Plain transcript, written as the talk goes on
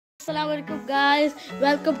अस्सलामुअलैकुम guys,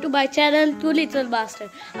 welcome to my channel to little master.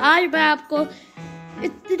 आज मैं आपको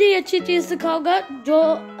इतनी अच्छी चीज़ सिखाऊंगा जो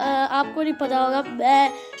आपको नहीं पता होगा।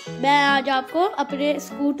 मैं आज आपको अपने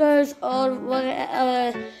स्कूटर्स और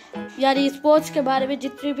यानी स्पोर्ट्स के बारे में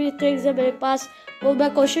जितनी भी थिंग्स है मेरे पास वो मैं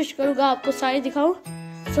कोशिश करूँगा आपको सारी दिखाऊँ।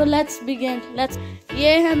 So let's begin.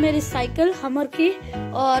 ये है मेरी साइकिल हमर की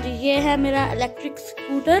और ये है मेरा इलेक्ट्रिक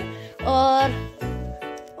स्कूटर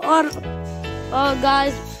और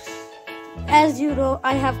guys, as you know,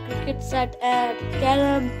 I have cricket set and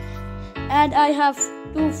carom, and I have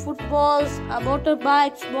 2 footballs, a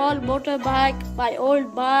motorbike, small motorbike, my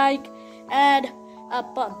old bike, and a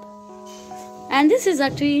pump. And this is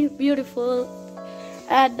actually beautiful.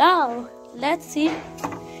 And now let's see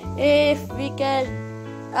if we can.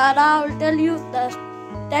 And I'll tell you the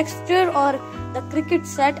texture or the cricket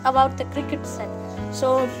set about the cricket set.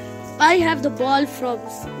 So I have the ball from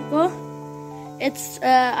Singapore.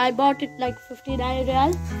 I bought it like 59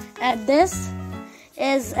 real, and this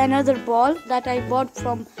is another ball that I bought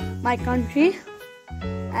from my country,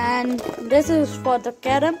 and this is for the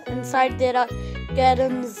carom. Inside there are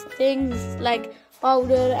caroms things like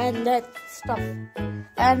powder and that stuff.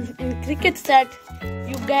 And in cricket set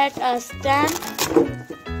you get a stand,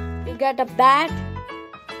 you get a bat,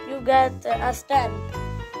 you get a stand,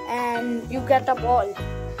 and you get a ball.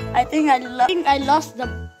 I think I lost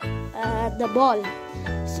the ball.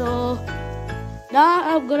 So now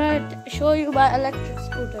I'm gonna show you my electric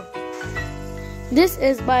scooter. This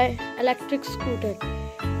is my electric scooter,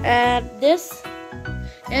 and this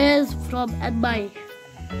is from NMI.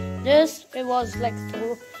 It was like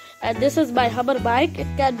so. And this is my Hummer bike.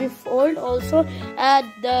 It can be fold also,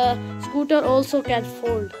 and the scooter also can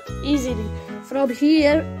fold easily. From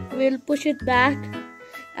here we'll push it back,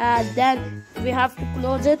 and then we have to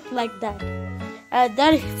close it like that. And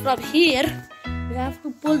then from here we have to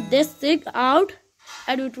pull this thing out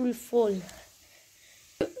and it will fold.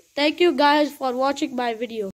 Thank you guys for watching my video.